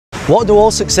What do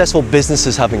all successful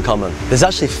businesses have in common? There's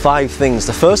actually 5 things.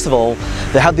 The first of all,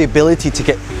 they have the ability to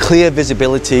get clear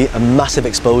visibility and massive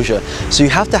exposure. So you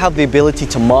have to have the ability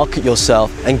to market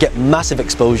yourself and get massive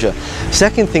exposure.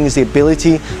 Second thing is the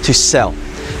ability to sell.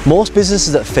 Most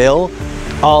businesses that fail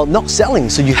are not selling,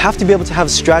 so you have to be able to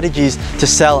have strategies to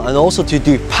sell and also to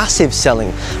do passive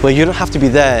selling where you don't have to be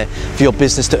there for your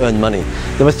business to earn money.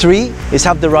 Number 3 is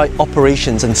have the right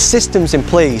operations and systems in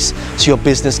place so your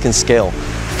business can scale.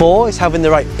 4 is having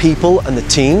the right people and the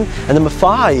team, and number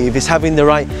 5 is having the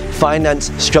right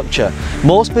finance structure.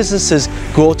 Most businesses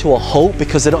grow to a halt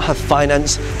because they don't have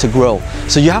finance to grow.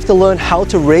 So you have to learn how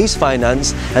to raise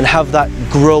finance and have that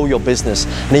grow your business.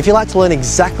 And if you'd like to learn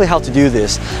exactly how to do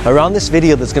this, around this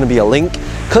video there's going to be a link.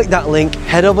 Click that link,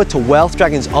 head over to Wealth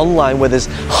Dragons Online where there's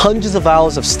hundreds of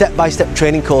hours of step-by-step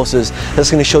training courses that's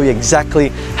going to show you exactly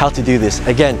how to do this.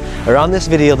 Again, around this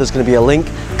video there's going to be a link.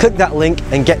 Click that link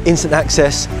and get instant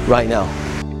access right now.